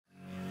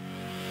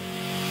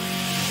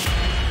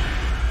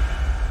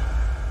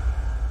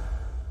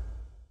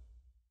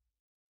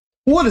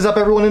What is up,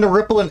 everyone in the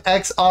Ripple and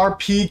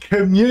XRP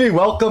community?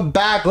 Welcome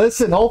back.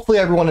 Listen, hopefully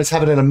everyone is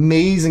having an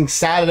amazing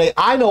Saturday.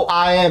 I know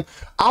I am.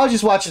 I was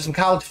just watching some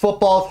college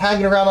football,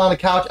 hanging around on the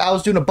couch. I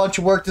was doing a bunch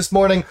of work this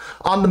morning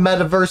on the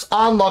Metaverse,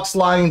 on Lux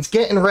Lions,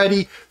 getting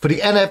ready for the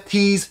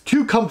NFTs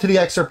to come to the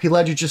XRP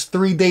ledger just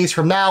 3 days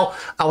from now.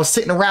 I was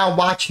sitting around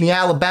watching the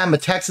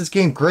Alabama-Texas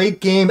game. Great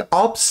game.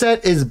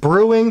 Upset is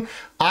brewing.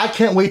 I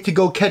can't wait to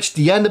go catch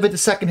the end of it. The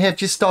second half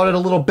just started a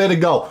little bit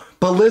ago.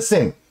 But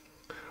listen,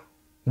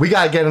 we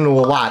got to get into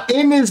a lot.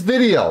 In this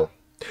video,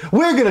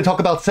 we're going to talk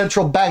about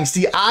central banks,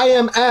 the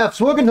IMFs.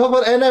 We're going to talk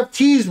about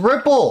NFTs,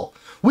 Ripple.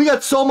 We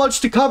got so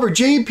much to cover.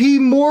 JP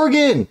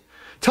Morgan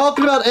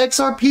talking about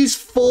XRP's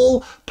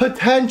full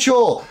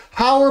potential.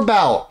 How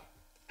about,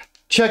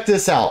 check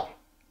this out.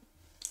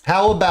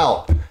 How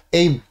about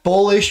a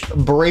bullish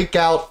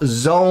breakout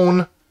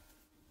zone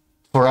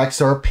for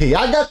XRP?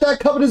 I got that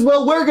covered as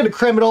well. We're going to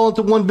cram it all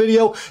into one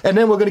video, and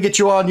then we're going to get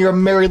you on your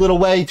merry little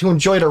way to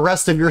enjoy the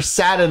rest of your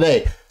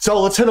Saturday. So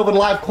let's head over to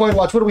live coin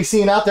watch. What are we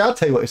seeing out there? I'll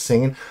tell you what we're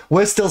seeing.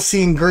 We're still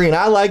seeing green.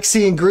 I like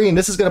seeing green.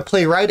 This is going to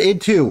play right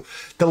into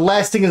the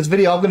last thing in this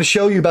video. I'm going to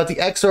show you about the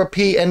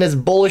XRP and this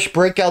bullish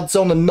breakout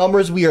zone, the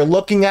numbers we are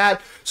looking at,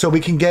 so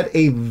we can get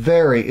a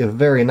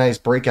very nice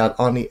breakout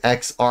on the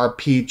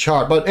XRP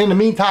chart. But in the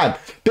meantime,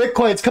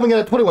 Bitcoin is coming in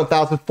at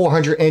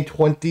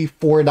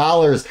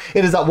 $21,424.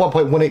 It is up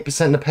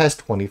 1.18% in the past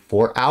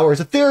 24 hours.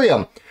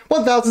 Ethereum,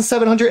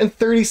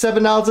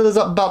 $1,737. It is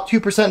up about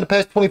 2% in the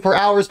past 24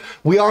 hours.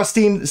 We are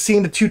seeing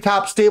the two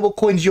top stable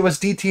coins,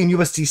 USDT and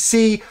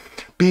USDC,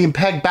 being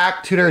pegged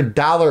back to their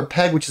dollar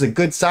peg, which is a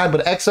good sign.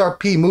 But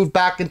XRP moved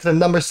back into the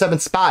number 7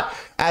 spot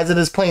as it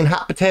is playing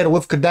hot potato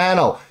with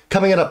Cardano,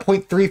 coming in at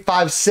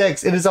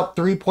 0.356. It is up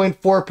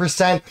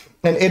 3.4%,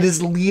 and it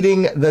is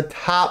leading the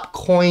top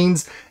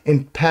coins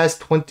in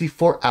past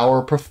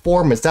 24-hour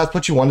performance. That's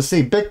what you want to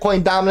see.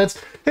 Bitcoin dominance,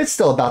 it's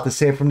still about the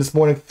same from this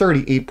morning,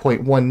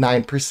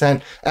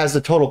 38.19%, as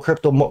the total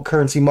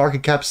cryptocurrency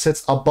market cap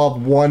sits above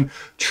 $1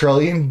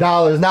 trillion.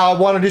 Now, I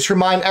want to just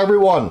remind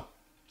everyone,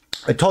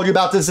 I told you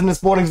about this in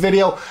this morning's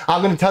video.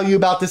 I'm going to tell you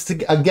about this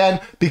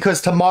again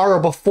because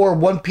tomorrow before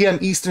 1 p.m.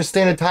 Eastern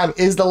Standard Time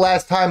is the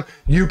last time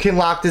you can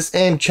lock this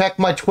in. Check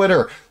my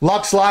Twitter.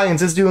 Lux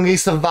Lions is doing a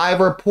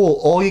survivor pool.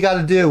 All you got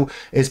to do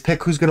is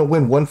pick who's going to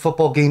win one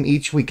football game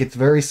each week. It's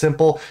very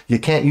simple. You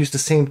can't use the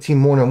same team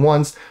more than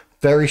once.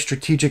 Very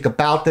strategic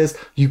about this.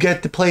 You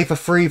get to play for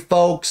free,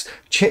 folks.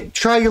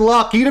 Try your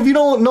luck. Even if you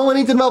don't know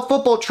anything about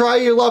football, try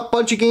your luck.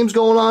 Bunch of games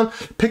going on.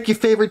 Pick your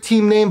favorite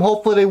team name.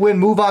 Hopefully they win.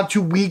 Move on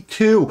to week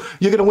 2.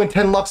 You're going to win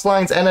 10 Lux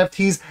Lions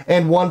NFTs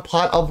and 1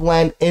 plot of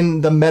land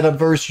in the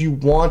Metaverse. You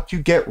want to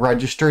get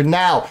registered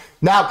now.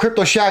 Now,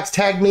 Crypto Shacks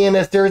tagged me in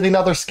this. There is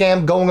another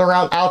scam going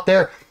around out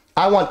there.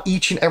 I want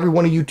each and every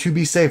one of you to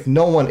be safe.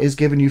 No one is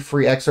giving you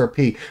free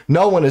XRP.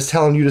 No one is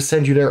telling you to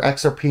send you their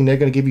XRP and they're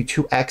going to give you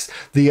 2x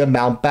the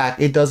amount back.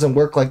 It doesn't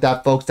work like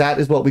that, folks. That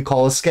is what we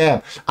call a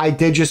scam. I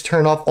did just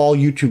turn off all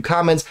YouTube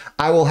comments.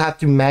 I will have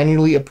to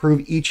manually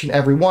approve each and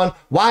every one.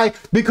 Why?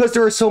 Because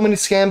there are so many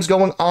scams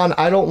going on.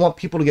 I don't want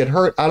people to get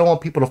hurt. I don't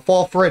want people to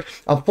fall for it.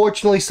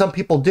 Unfortunately, some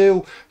people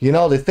do. You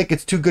know, they think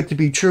it's too good to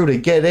be true. They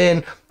get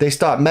in. They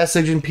start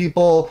messaging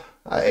people.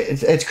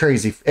 It's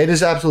crazy. It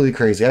is absolutely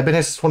crazy. I've been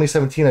here since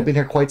 2017. I've been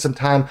here quite some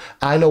time.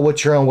 I know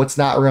what's real and what's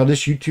not real.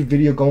 This YouTube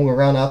video going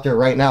around out there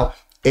right now,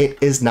 it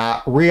is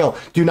not real.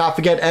 Do not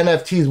forget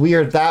NFTs. We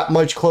are that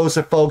much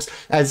closer, folks.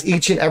 As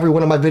each and every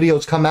one of my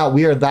videos come out,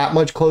 we are that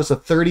much closer.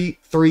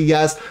 33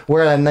 yes.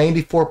 We're at a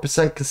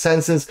 94%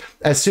 consensus.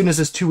 As soon as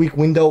this 2-week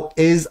window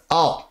is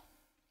up,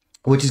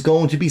 which is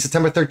going to be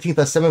September 13th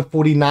at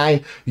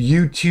 7:49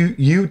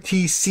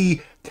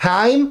 UTC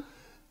time,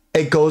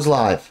 it goes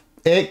live.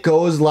 It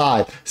goes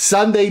live.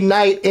 Sunday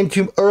night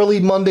into early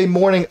Monday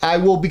morning, I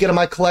will be getting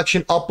my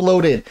collection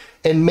uploaded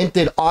and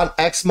minted on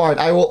Xmart.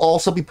 I will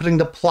also be putting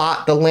the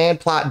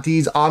land plot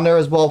deeds on there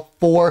as well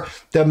for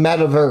the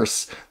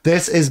Metaverse.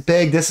 This is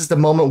big. This is the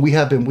moment we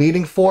have been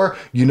waiting for.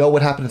 You know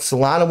what happened in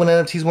Solana when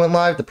NFTs went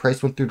live. The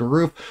price went through the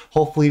roof.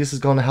 Hopefully this is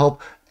going to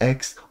help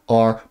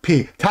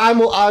XRP. Time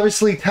will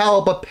obviously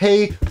tell, but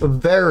pay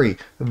very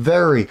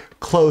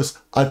close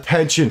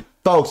attention,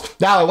 folks.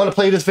 Now, I want to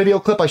play this video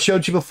clip I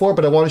showed you before,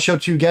 but I want to show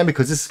it to you again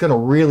because this is going to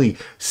really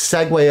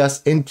segue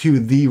us into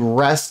the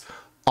rest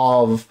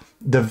of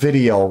the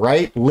video,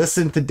 right?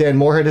 Listen to Dan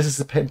Moore. This is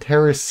the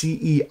Pantera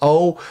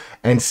CEO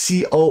and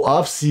CO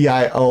of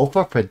CIO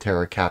for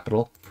Pantera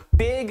Capital.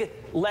 Big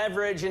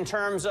leverage in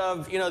terms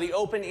of, you know, the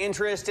open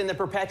interest in the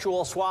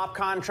perpetual swap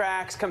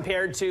contracts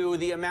compared to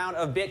the amount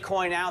of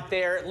Bitcoin out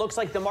there. It looks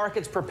like the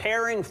market's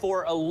preparing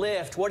for a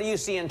lift. What do you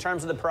see in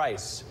terms of the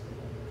price?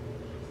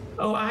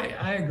 Oh,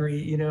 I agree.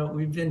 You know,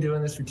 we've been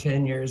doing this for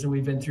 10 years and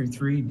we've been through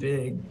 3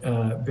 big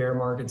bear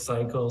market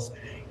cycles.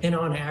 And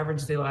on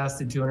average, they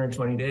lasted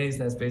 220 days.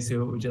 And that's basically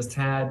what we just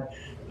had.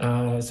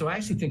 So I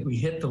actually think we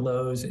hit the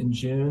lows in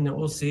June that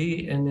we'll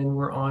see. And then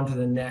we're on to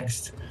the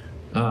next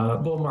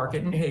bull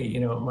market. And hey,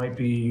 it might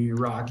be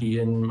rocky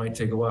and might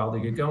take a while to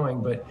get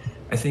going, but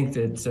I think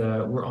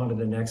that we're on to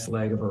the next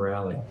leg of a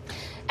rally.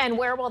 And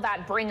where will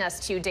that bring us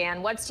to,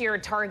 Dan? What's your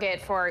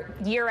target for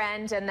year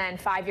end and then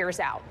 5 years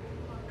out?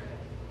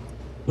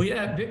 Well,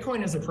 yeah,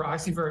 Bitcoin as a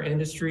proxy for our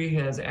industry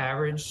has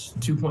averaged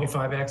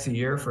 2.5x a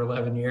year for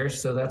 11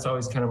 years. So that's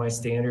always kind of my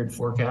standard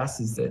forecast,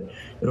 is that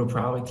it'll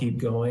probably keep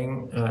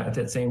going at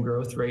that same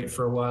growth rate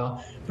for a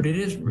while. But it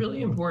is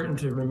really important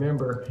to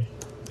remember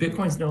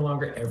Bitcoin's no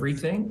longer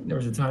everything. There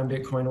was a time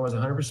Bitcoin was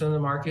 100% of the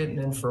market, and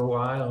then for a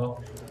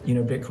while,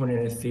 Bitcoin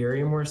and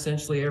Ethereum were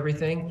essentially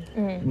everything.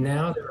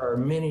 Now there are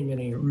many,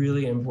 many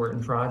really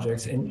important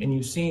projects, and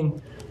you've seen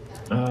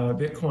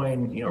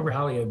Bitcoin,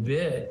 rally a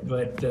bit,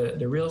 but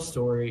the real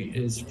story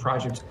is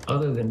projects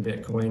other than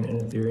Bitcoin and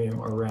Ethereum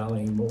are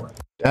rallying more.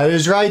 That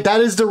is right.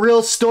 That is the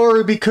real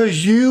story,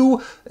 because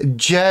you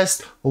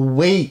just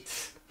wait,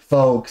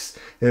 folks.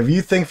 If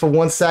you think for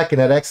 1 second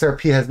that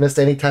XRP has missed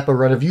any type of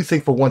run, if you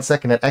think for 1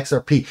 second that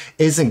XRP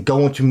isn't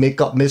going to make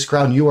up missed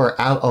ground, you are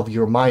out of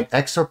your mind.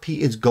 XRP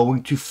is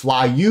going to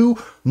fly. You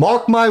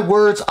mark my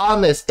words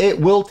on this. It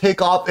will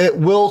take off. It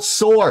will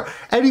soar.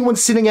 Anyone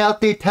sitting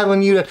out there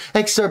telling you that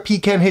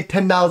XRP can hit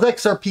 $10,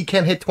 XRP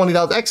can hit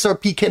 $20,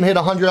 XRP can hit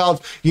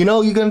 $100, you're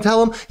going to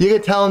tell them? You're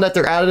going to tell them that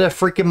they're out of their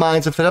freaking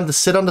minds, and for them to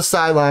sit on the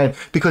sideline,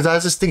 because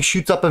as this thing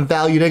shoots up in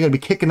value, they're going to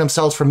be kicking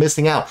themselves for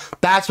missing out.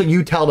 That's what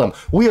you tell them.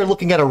 We are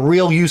looking at a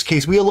real use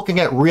case. We are looking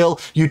at real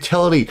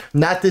utility,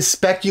 not this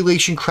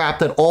speculation crap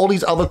that all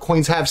these other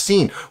coins have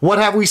seen. What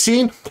have we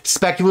seen?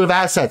 Speculative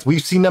assets.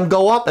 We've seen them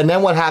go up, and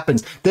then what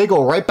happens? They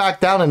go right back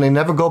down and they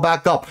never go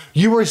back up.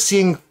 You are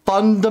seeing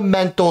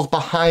fundamentals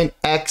behind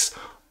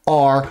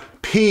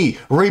XRP.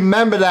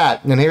 Remember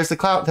that. And here's the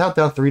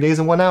countdown: 3 days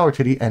and 1 hour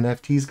to the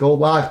NFTs go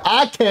live.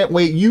 I can't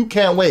wait. You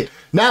can't wait.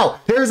 Now,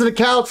 here's an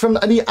account from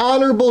the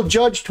Honorable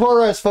Judge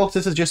Torres. Folks,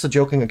 this is just a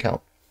joking account.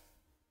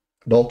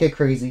 Don't get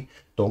crazy.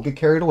 Don't get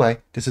carried away.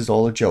 This is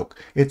all a joke.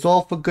 It's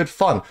all for good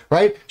fun,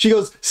 right? She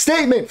goes,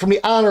 statement from the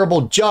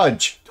Honorable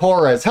Judge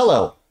Torres.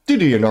 Hello. Due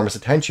to your enormous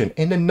attention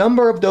and a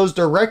number of those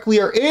directly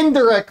or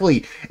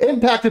indirectly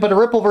impacted by the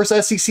Ripple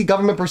versus SEC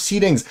government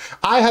proceedings,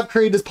 I have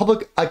created this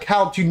public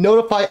account to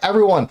notify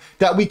everyone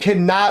that we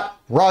cannot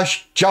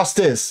rush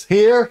justice.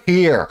 Here,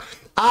 here.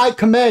 I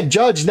commend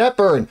Judge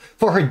Netburn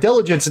for her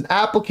diligence and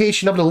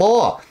application of the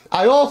law.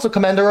 I also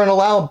commend her on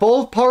allowing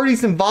both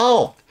parties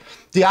involved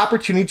the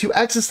opportunity to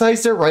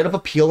exercise their right of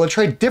appeal and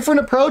try different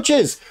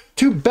approaches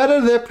to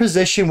better their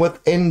position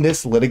within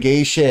this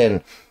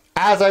litigation.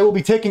 As I will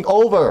be taking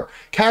over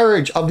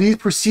carriage of these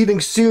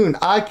proceedings soon,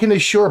 I can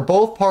assure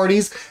both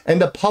parties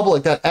and the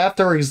public that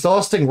after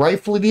exhausting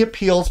rightfully the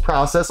appeals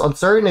process on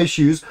certain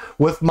issues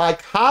with my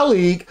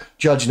colleague,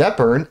 Judge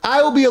Netburn,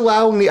 I will be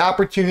allowing the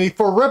opportunity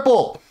for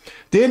Ripple,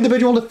 the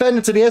individual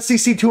defendants of the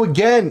SEC, to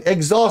again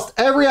exhaust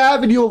every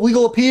avenue of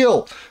legal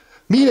appeal.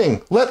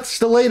 Meaning, let's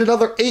delay it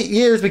another 8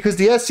 years because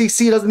the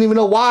SEC doesn't even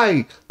know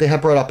why they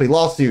have brought up a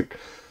lawsuit.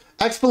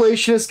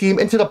 Explanation and scheme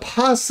into the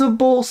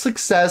possible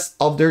success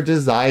of their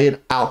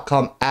desired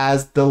outcome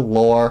as the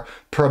law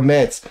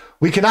permits.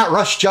 We cannot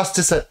rush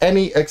justice at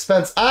any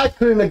expense. I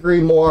couldn't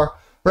agree more,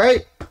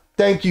 right?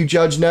 Thank you,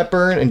 Judge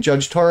Netburn and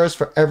Judge Torres,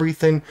 for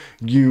everything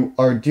you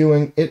are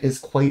doing. It is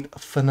quite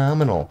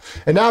phenomenal.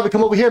 And now we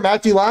come over here,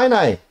 Matthew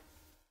Liney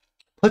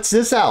puts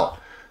this out.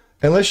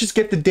 And let's just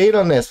get the date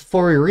on this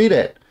before we read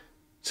it.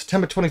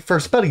 September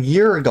 21st, about a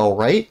year ago,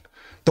 right?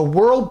 The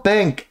World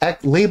Bank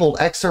labeled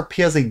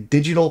XRP as a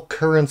digital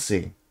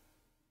currency.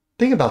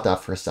 Think about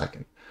that for a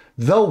second.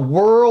 The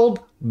World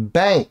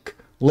Bank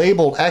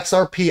labeled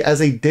XRP as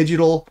a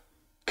digital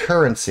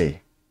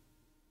currency.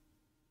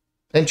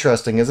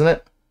 Interesting, isn't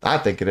it? I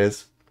think it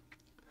is.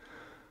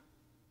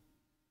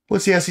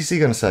 What's the SEC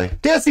going to say?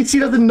 The SEC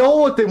doesn't know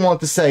what they want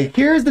to say.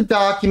 Here's the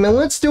document.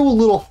 Let's do a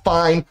little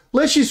fine.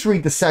 Let's just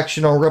read the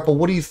section on Ripple.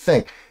 What do you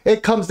think?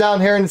 It comes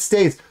down here and it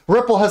states,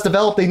 Ripple has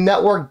developed a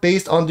network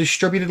based on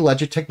distributed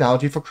ledger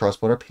technology for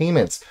cross-border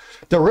payments.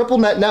 The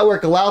RippleNet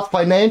network allows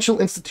financial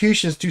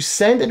institutions to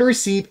send and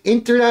receive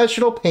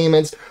international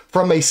payments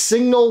from a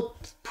single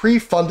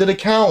pre-funded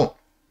account.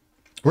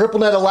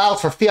 RippleNet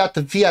allows for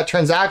fiat-to-fiat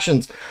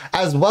transactions,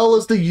 as well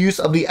as the use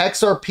of the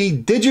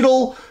XRP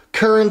digital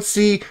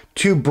currency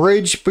to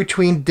bridge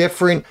between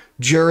different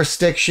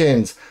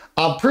jurisdictions.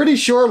 I'm pretty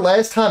sure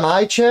last time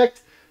I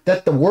checked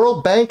that the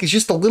World Bank is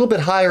just a little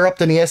bit higher up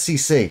than the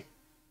SEC.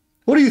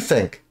 What do you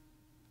think?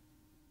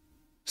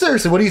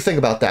 Seriously, what do you think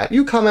about that?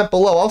 You comment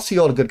below. I'll see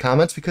all the good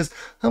comments because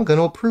I'm going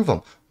to approve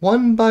them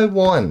one by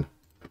one.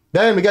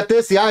 Then we got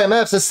this. The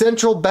IMF says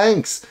central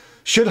banks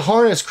should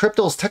harness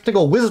crypto's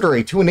technical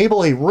wizardry to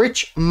enable a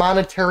rich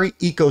monetary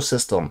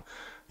ecosystem.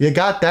 You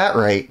got that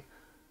right.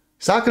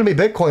 It's not going to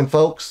be Bitcoin,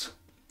 folks.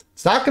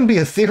 It's not going to be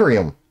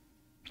Ethereum.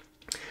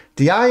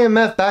 The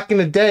IMF back in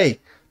the day,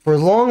 for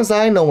as long as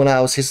I know when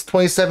I was here,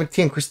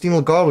 2017, Christine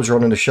Lagarde was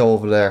running the show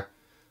over there.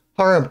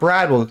 Her and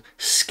Brad were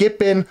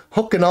skipping,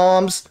 hooking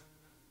arms,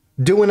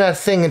 doing that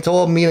thing into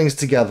all meetings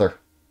together.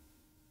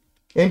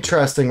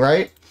 Interesting,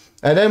 right?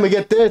 And then we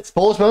get this.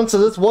 Bullish Month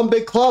says it's one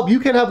big club. You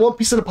can have one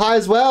piece of the pie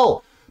as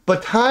well.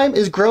 but time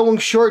is growing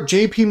short.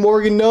 JP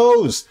Morgan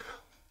knows.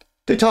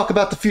 They talk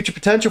about the future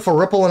potential for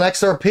Ripple and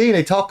XRP, and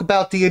they talk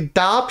about the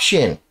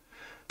adoption,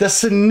 the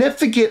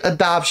significant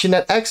adoption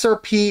that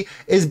XRP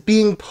is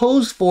being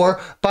posed for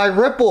by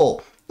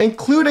Ripple,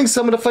 including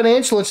some of the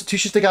financial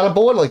institutions that got on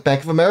board, like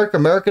Bank of America,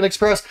 American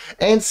Express,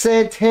 and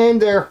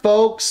Santander,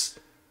 folks.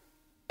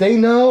 They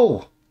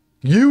know.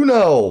 You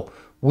know.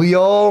 We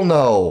all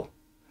know.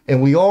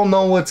 And we all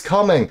know what's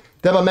coming.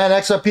 Then my man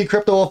XRP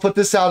Crypto will put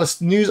this out,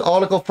 a news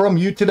article from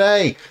you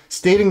today,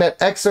 stating that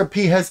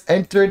XRP has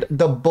entered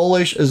the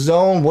bullish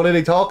zone. What are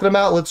they talking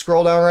about? Let's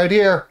scroll down right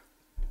here.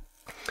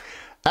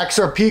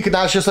 XRP could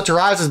not show such a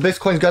rise as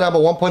Bitcoin's gone down by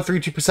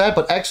 1.32%,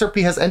 but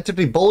XRP has entered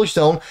the bullish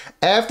zone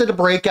after the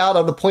breakout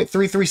of the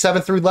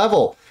 0.3373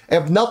 level.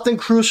 If nothing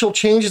crucial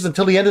changes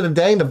until the end of the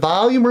day and the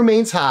volume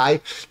remains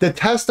high, the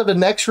test of the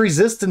next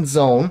resistance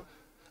zone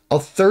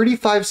of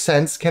 35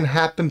 cents can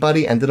happen by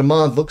the end of the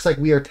month. Looks like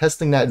we are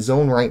testing that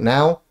zone right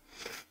now.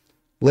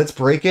 Let's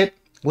break it.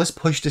 Let's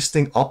push this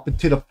thing up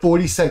into the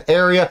 40-cent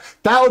area.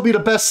 That would be the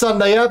best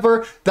Sunday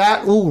ever.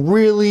 That will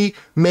really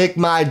make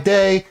my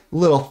day. A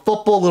little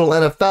football, a little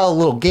NFL, a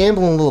little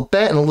gambling, a little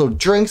bet, and a little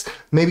drinks.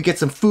 Maybe get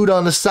some food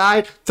on the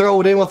side.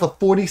 Throw it in with a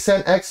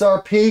 40-cent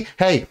XRP.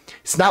 Hey,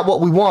 it's not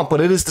what we want,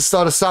 but it is the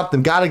start of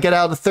something. Got to get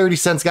out of the 30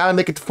 cents. Got to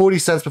make it to 40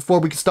 cents before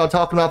we can start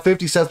talking about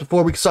 50 cents,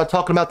 before we can start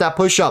talking about that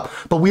push-up.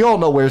 But we all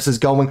know where this is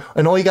going,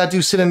 and all you got to do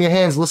is sit on your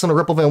hands, listen to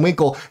Ripple Van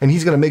Winkle, and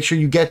he's going to make sure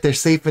you get there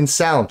safe and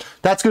sound.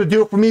 That's going to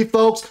do it for me,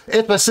 folks.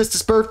 It's my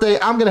sister's birthday.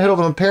 I'm going to head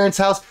over to my parents'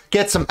 house,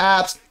 get some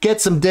apps, get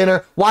some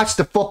dinner, watch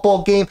the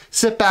football game,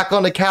 sit back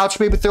on the couch,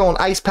 maybe throw an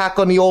ice pack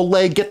on the old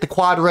leg, get the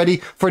quad ready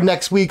for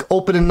next week,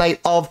 opening night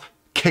of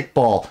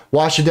kickball.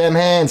 Wash your damn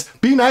hands.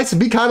 Be nice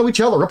and be kind to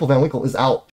each other. Ripple Van Winkle is out.